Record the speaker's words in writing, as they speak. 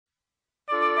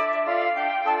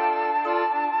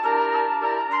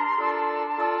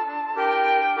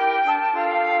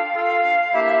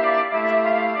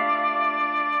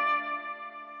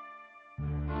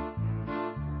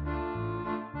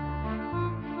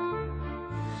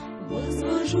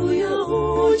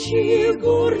очи к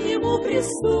горнему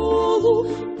престолу,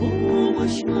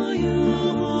 помощь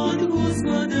моя от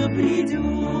Господа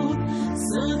придет.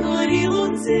 Сотворил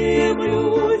Он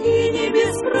землю и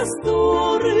небес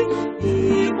просторы,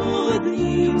 и под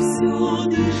ним все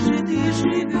дышит и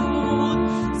живет.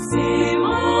 Все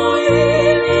мои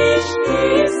мечты,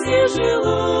 все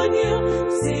желания,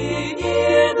 все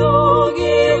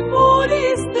недуги, боли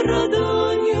и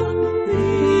страдания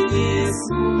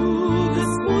принесу,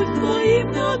 Господь, Твоим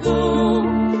ногам.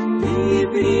 Ты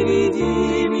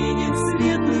приведи меня к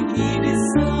светлым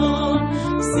небесам.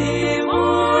 Все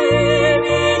мои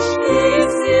мечты,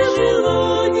 все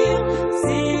желания,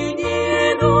 все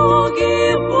недуги,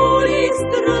 боли и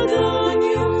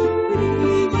страдания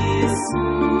принесу,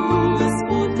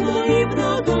 Господь, Твоим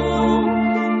ногам.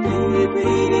 Ты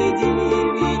приведи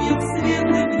меня к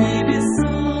светлым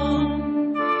небесам.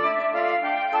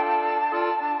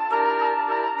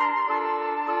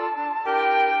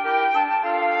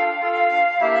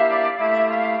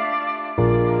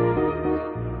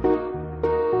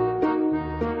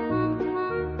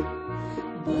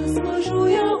 Возвожу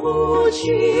я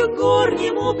очи к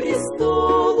горнему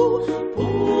престолу,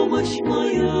 помощь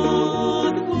моя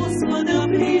от Господа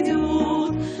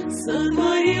придет.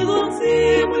 Сотворил Он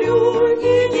землю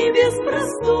и небес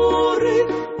просторы,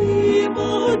 и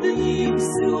под ним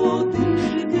все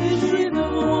дышит и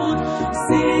живет.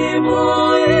 Все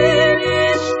мои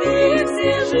мечты,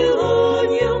 все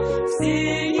желания, все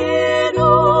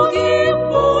недуги,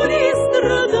 боли и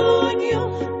страдания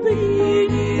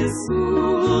принесу,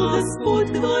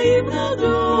 Господь, Твоим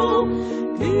ногам.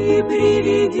 Ты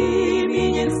приведи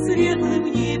меня к светлым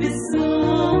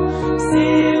небесам. Все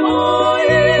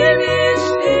мои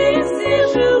мечты, все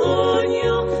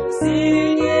желания, все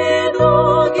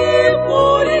недуги,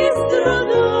 боли и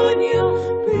страдания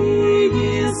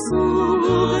принесу,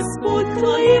 Господь, к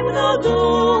Твоим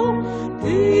ногам.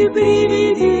 Ты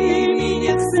приведи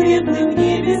меня к светлым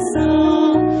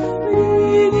небесам.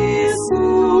 Принесу,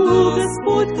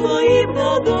 Господь, к Твоим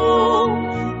ногам.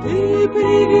 Ты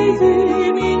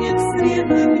приведи меня